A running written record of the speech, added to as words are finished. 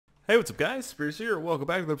Hey, what's up guys? Spears here. Welcome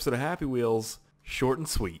back to the episode of Happy Wheels. Short and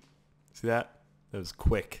sweet. See that? That was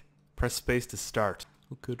quick. Press space to start.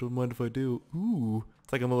 Okay, don't mind if I do. Ooh.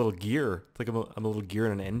 It's like I'm a little gear. It's like I'm a little gear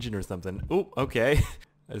in an engine or something. Ooh, okay.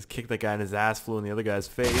 I just kicked that guy in his ass, flew in the other guy's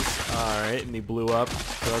face. Alright, and he blew up.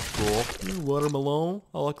 So that's cool. Ooh, watermelon.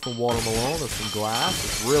 I like some watermelon. There's some glass.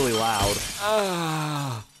 It's really loud. It's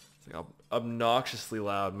like obnoxiously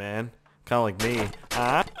loud, man. Kind of like me.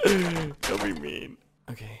 Huh? Don't be mean.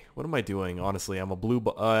 Okay, what am I doing? Honestly, I'm a blue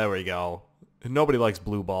ball. There we go. Nobody likes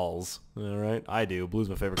blue balls. Alright, I do. Blue's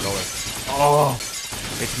my favorite color. Oh!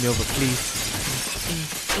 Make me over, please.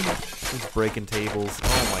 Just breaking tables.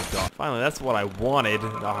 Oh my god. Finally, that's what I wanted.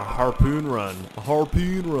 A harpoon run. A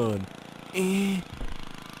harpoon run.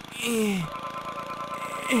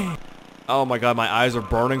 Oh my god, my eyes are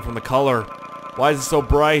burning from the color. Why is it so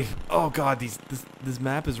bright? Oh god, this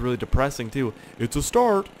map is really depressing too. It's a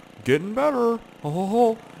start. Getting better.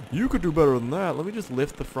 Oh, you could do better than that. Let me just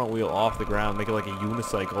lift the front wheel off the ground, make it like a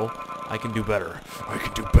unicycle. I can do better. I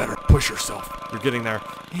can do better. Push yourself. You're getting there.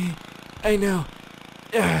 I know.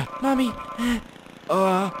 Mommy.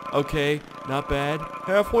 Okay. Not bad.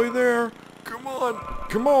 Halfway there. Come on.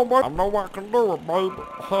 Come on, boy. I know I can do it, baby.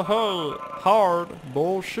 Hard.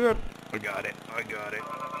 Bullshit. I got it. I got it.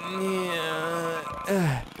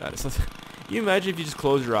 Yeah. Got it. So, you imagine if you just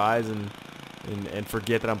close your eyes and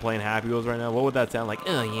forget that I'm playing Happy Wheels right now? What would that sound like?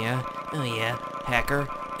 Oh yeah, hacker.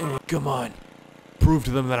 Come on, prove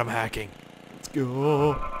to them that I'm hacking. Let's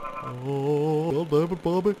go. Oh, damn it,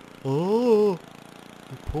 Bobby. Oh,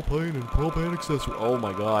 propane and propane accessory. Oh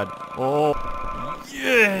my god. Oh,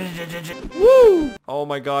 yeah. Woo. Oh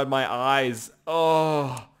my god, my eyes.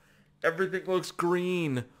 Oh, everything looks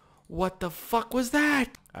green. What the fuck was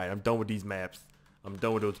that? All right, I'm done with these maps. I'm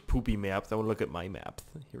done with those poopy maps. I want to look at my maps.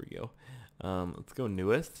 Here we go. Let's go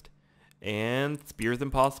newest. And Spears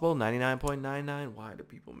Impossible, 99.99. Why do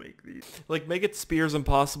people make these? Like, make it Spears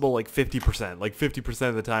Impossible like 50%. Like 50%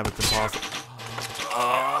 of the time it's impossible.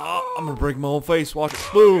 I'm gonna break my own face. Watch it.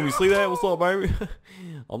 Boom. You see that? What's up, baby?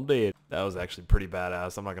 I'm dead. That was actually pretty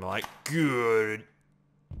badass. I'm not gonna lie. Good.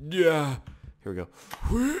 Yeah. Here we go.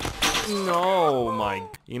 No, my.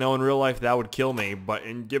 You know, in real life that would kill me, but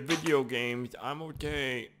in video games, I'm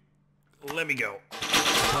okay. Let me go.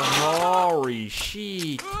 Holy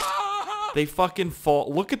shit. They fucking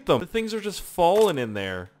fall. Look at them. The things are just falling in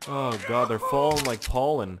there. Oh god, they're falling like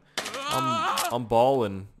pollen. I'm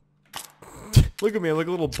balling. Look at me, I'm like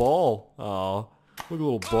a little ball. Oh, look at a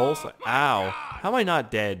little ball. Ow. How am I not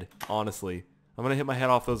dead? Honestly. I'm gonna hit my head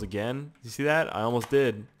off those again. You see that? I almost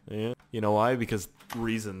did. Yeah. You know why? Because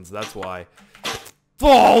reasons. That's why.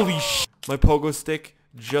 Holy shit. My pogo stick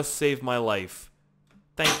just saved my life.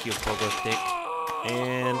 Thank you, pogo stick.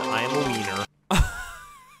 And I am a wiener.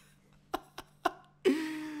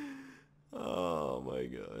 Oh my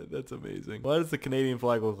god, that's amazing. Why does the Canadian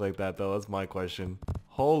flag look like that though? That's my question.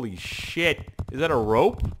 Holy shit. Is that a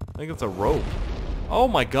rope? I think it's a rope. Oh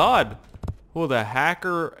my god. Oh, the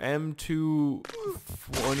Hacker M2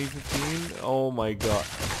 2015? Oh my god.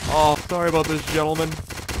 Oh, sorry about this, gentlemen.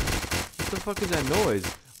 What the fuck is that noise?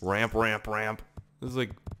 Ramp, ramp, ramp. This is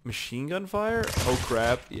like machine gun fire? Oh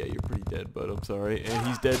crap. Yeah, you're pretty dead, bud. I'm sorry. And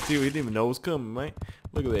he's dead too. He didn't even know it was coming, mate.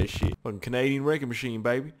 Look at that shit. Fucking Canadian wrecking machine,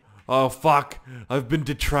 baby. Oh fuck. I've been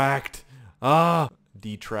detracted.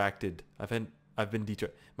 Detracted. I've been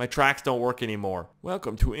detracted. My tracks don't work anymore.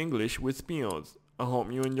 Welcome to English with Spions. I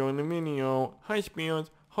hope you enjoy the video. Hi Spions.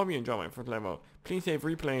 Hope you enjoy my first level. Please save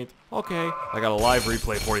replay. Okay. I got a live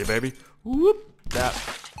replay for you, baby. Whoop. That.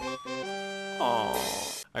 Oh.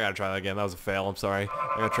 I gotta try that again. That was a fail. I'm sorry.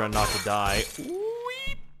 I gotta try not to die.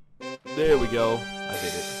 Weep. There we go. I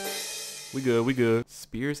did it. We good. We good.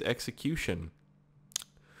 Spears execution.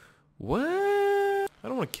 What? I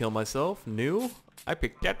don't want to kill myself. New? I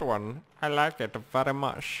picked that one. I like it very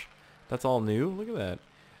much. That's all new. Look at that.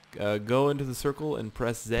 Go into the circle and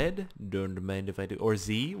press Z. Don't mind if I do. Or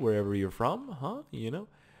Z, wherever you're from. Huh? You know?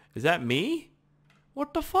 Is that me?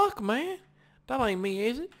 What the fuck, man? That ain't me,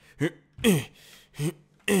 is it? You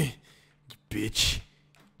bitch.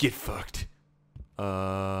 Get fucked.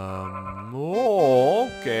 Oh,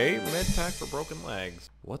 okay. Med pack for broken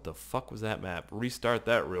legs. What the fuck was that map? Restart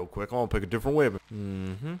that real quick. I want to pick a different weapon.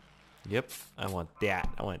 Mm-hmm. Yep. I want that.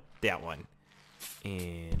 I want that one.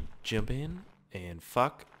 And jump in. And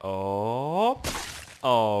fuck. Oh.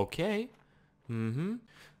 Okay. Mm-hmm.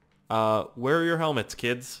 Wear your helmets,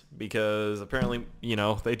 kids, because apparently, you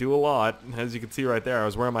know, they do a lot. As you can see right there, I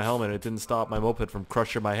was wearing my helmet. It didn't stop my moped from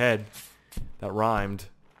crushing my head. That rhymed.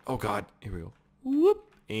 Oh, God. Here we go.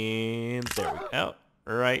 Whoop. And there we go.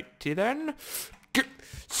 Right to then. Get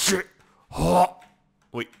shit. Oh.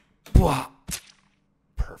 Wait. Blah.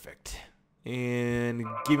 Perfect. And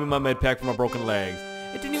give me my med pack for my broken legs.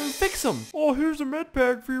 It didn't even fix them. Oh, here's a med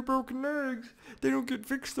pack for your broken legs. They don't get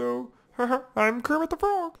fixed though. I'm Kermit the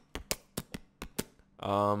Frog.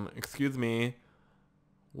 Excuse me.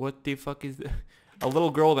 What the fuck is this? A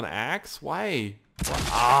little girl with an axe? Why?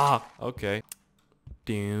 Ah, okay.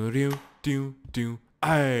 Do do do do.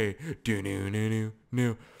 Ay, do do do do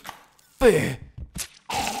do.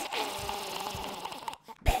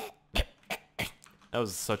 That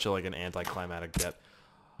was such a like an anticlimactic death.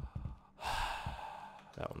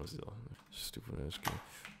 That one was stupid.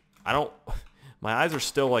 I don't. My eyes are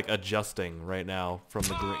still like adjusting right now from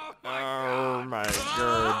the green. Oh my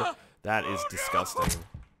god, that is disgusting.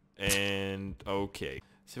 And okay,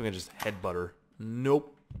 see if I can just headbutt her.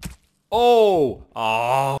 Nope. Oh,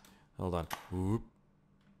 oh. Hold on. Whoop.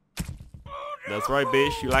 That's right,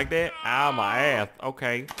 bitch. You like that? Ow, my ass.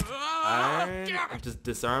 Okay. And I just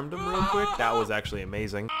disarmed him real quick. That was actually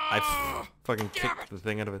amazing. I fucking kicked the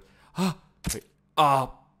thing out of it. Wait.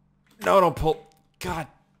 Oh. No, don't pull. God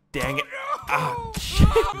dang it. Ah, shit.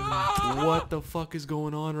 What the fuck is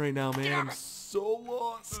going on right now, man? I'm so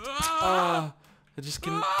lost.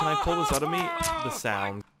 Can I pull this out of me? The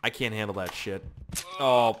sound. I can't handle that shit.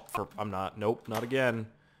 Oh, I'm not. Nope, not again.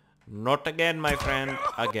 Not again, my friend.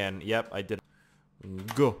 Again. Yep, I did.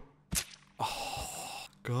 Go. Oh,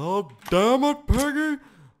 god damn it, Peggy.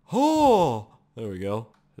 Oh, there we go.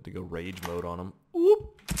 Had to go rage mode on him.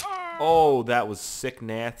 Whoop. Oh, that was sick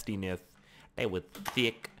nastiness. That was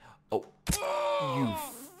thick. Oh, you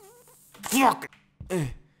fuck.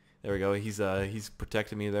 There we go. He's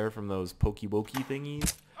protecting me there from those pokey wokey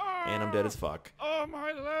thingies, and I'm dead as fuck. Oh,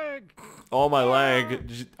 my leg. Oh, my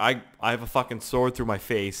leg. I have a fucking sword through my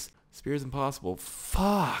face. Spear's impossible.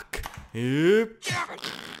 Fuck. Yep.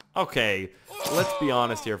 Okay, let's be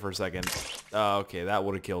honest here for a second. Okay, that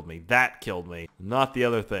would have killed me. That killed me. Not the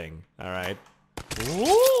other thing. Alright.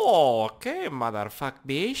 Oh, okay, motherfuck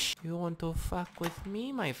bitch. You want to fuck with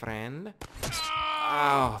me, my friend?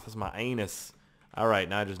 Oh, that's my anus. Alright,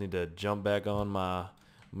 now I just need to jump back on my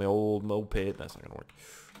old moped. That's not gonna work.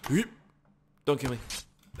 Don't kill me.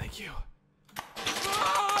 Thank you.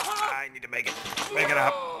 I need to make it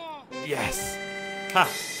up. Yes. Ha.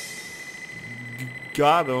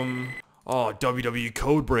 Got him. Oh, WWE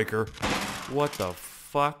Codebreaker. What the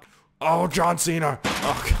fuck? Oh, John Cena.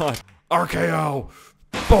 Oh, God. RKO.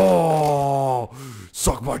 Oh,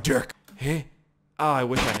 suck my dick. Hey. Oh, I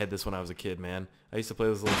wish I had this when I was a kid, man. I used to play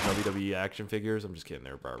those little WWE action figures. I'm just kidding.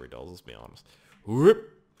 They're Barbie dolls, let's be honest.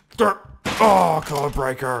 Whoop. Oh,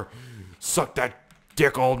 Codebreaker. Suck that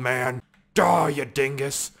dick, old man. Oh, you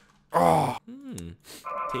dingus. Oh.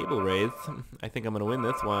 Table raise. I think I'm gonna win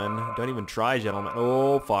this one. Don't even try, gentlemen.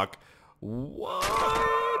 Oh, fuck. What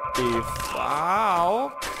the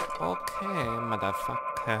fuck? Okay,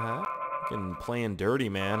 motherfucker. Getting playing dirty,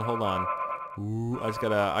 man. Hold on. Ooh, I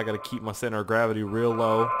gotta keep my center of gravity real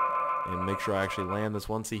low and make sure I actually land this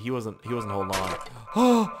one. See, he wasn't holding on.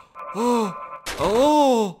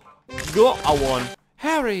 Oh, go! I won.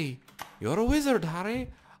 Harry, you're a wizard,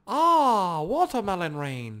 Harry. Ah, watermelon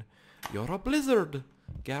rain. You're a blizzard,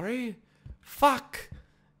 Gary. Fuck.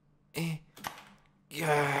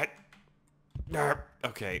 Yeah.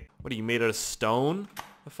 Okay. What are you made out of stone?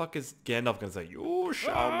 The fuck is Gandalf gonna say? You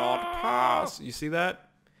shall not pass. You see that?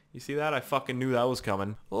 You see that? I fucking knew that was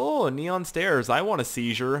coming. Oh, neon stairs. I want a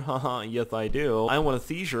seizure. Haha, yes I do. I want a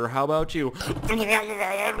seizure. How about you?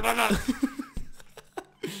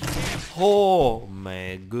 Oh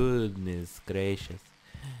my goodness gracious.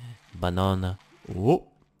 Banana. Oh.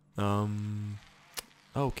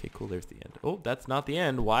 Okay, cool. There's the end. Oh, that's not the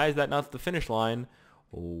end. Why is that not the finish line?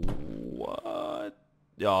 What?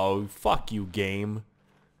 Oh, fuck you, game.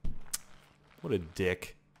 What a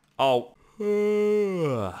dick. Oh.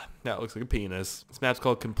 That looks like a penis. This map's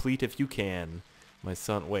called Complete If You Can. My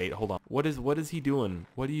son, wait, hold on. What is he doing?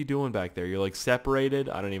 What are you doing back there? You're like separated?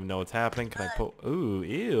 I don't even know what's happening. Can I pull? Ooh,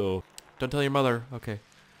 ew. Don't tell your mother. Okay.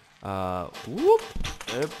 Whoop.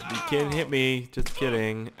 Yep, you can't hit me. Just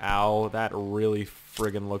kidding. Ow, that really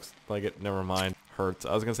friggin' looks like it. Never mind. Hurts.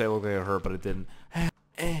 I was gonna say it looked like it hurt, but it didn't.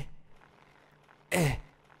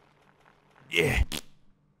 Yeah.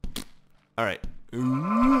 Alright.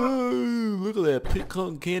 Look at that pink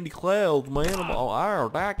cotton candy clouds, man. I'm all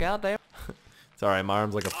iron back out there. It's alright, my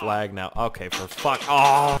arm's like a flag now. Okay, for fuck.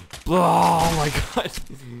 Oh my god.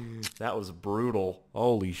 That was brutal.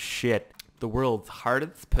 Holy shit. The world's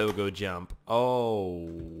hardest pogo jump. Oh,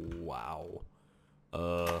 wow.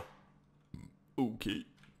 Okay.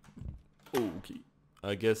 Okay.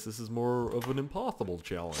 I guess this is more of an impossible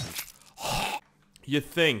challenge. You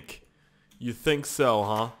think? You think so,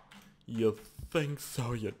 huh? You think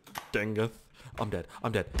so, you dingus? I'm dead.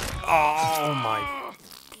 I'm dead. Oh my.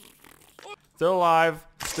 Still alive.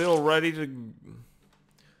 Still ready to...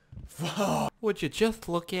 Would you just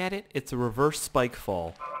look at it? It's a reverse spike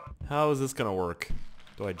fall. How is this gonna work?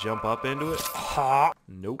 Do I jump up into it?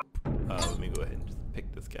 Nope. Let me go ahead and just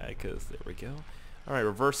pick this guy, because there we go. Alright,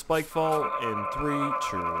 reverse spike fall in 3, 2, 1.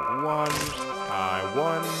 I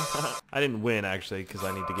won. I didn't win, actually, because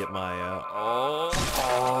I need to get my,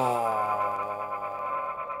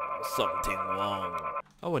 something wrong.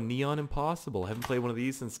 Oh, a Neon Impossible. I haven't played one of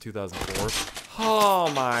these since 2004.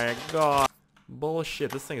 Oh my god.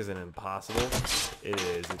 Bullshit, this thing isn't impossible. It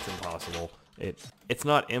is, it's impossible. It's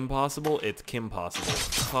not impossible, it's Kim-possible.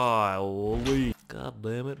 Holy. God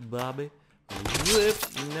damn it, Bobby.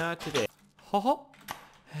 Not today. I'm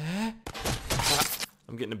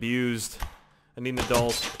getting abused. I need an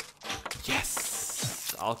adult.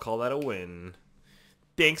 Yes! I'll call that a win.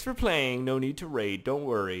 Thanks for playing. No need to raid. Don't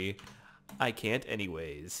worry. I can't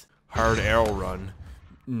anyways. Hard arrow run.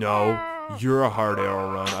 No. You're a hard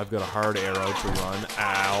arrow run. I've got a hard arrow to run.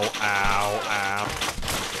 Ow, ow, ow.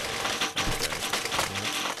 Okay.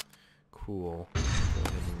 Cool. Go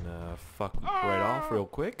ahead and fuck right off real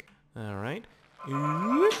quick. Alright.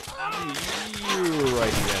 Right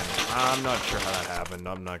then. I'm not sure how that happened.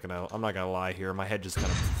 I'm not gonna lie here. My head just kind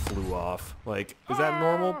of flew off. Like, is that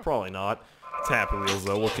normal? Probably not. It's Happy Wheels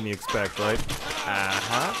though. What can you expect, right?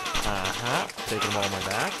 Taking them all on my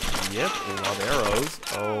back. Yep. Love arrows.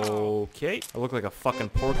 Okay. I look like a fucking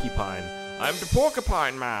porcupine. I'm the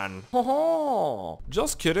porcupine man. Ho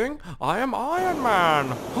Just kidding. I am Iron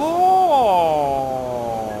Man.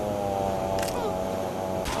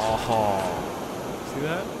 See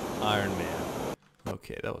that? Iron Man.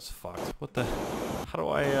 Okay, that was fucked. What the? How do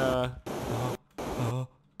I,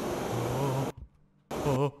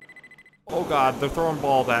 Oh god, they're throwing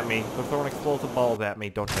balls at me. They're throwing explosive balls at me.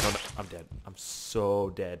 Don't. I'm dead. I'm so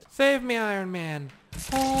dead. Save me, Iron Man.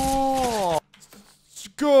 Oh! Let's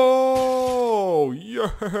go!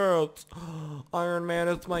 Yes! Iron Man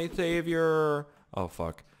is my savior. Oh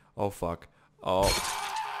fuck. Oh fuck. Oh.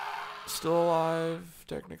 Still alive,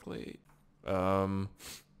 technically.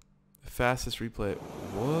 Fastest replay.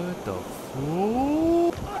 What the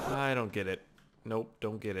fool? I don't get it. Nope,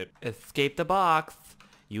 don't get it. Escape the box.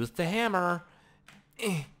 Use the hammer.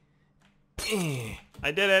 I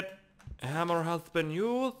did it. Hammer has been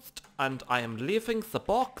used, and I am leaving the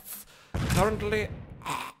box. Currently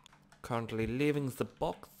leaving the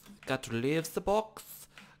box. Got to leave the box.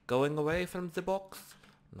 Going away from the box.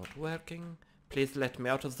 Not working. Please let me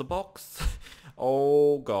out of the box.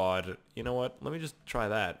 Oh god. You know what? Let me just try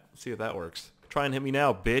that. See if that works. Try and hit me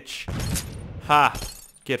now, bitch. Ha!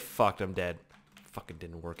 Get fucked. I'm dead. Fucking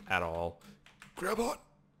didn't work at all. Grab on.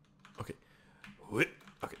 Okay. Okay.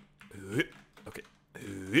 Okay. Okay.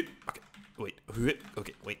 Wait.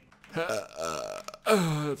 Okay. Wait.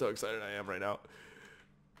 That's how excited I am right now.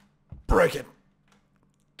 Break it.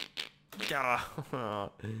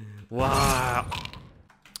 Wow.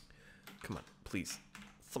 Come on, please.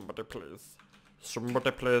 Somebody please.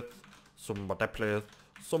 Somebody please. Somebody please.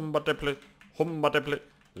 Somebody please. Somebody please.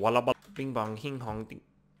 Walla bang bing bong hing hong ding.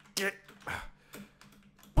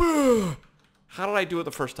 How did I do it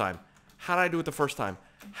the first time? How did I do it the first time?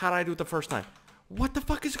 How did I do it the first time? What the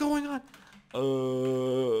fuck is going on?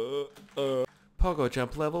 Pogo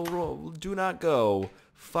jump level roll. Do not go.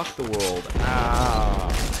 Fuck the world. Ah.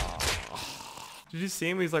 Did you see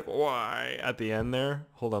him? He's like, why? At the end there?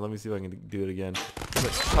 Hold on, let me see if I can do it again.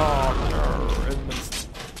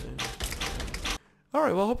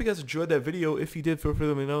 Alright, well, I hope you guys enjoyed that video. If you did, feel free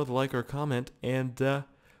to let me know with a like or a comment. And, what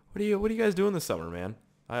are you guys doing this summer, man?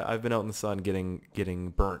 I've been out in the sun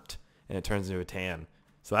getting burnt, and it turns into a tan.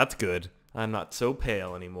 So that's good. I'm not so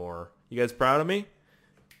pale anymore. You guys proud of me?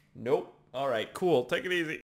 Nope. Alright, cool. Take it easy.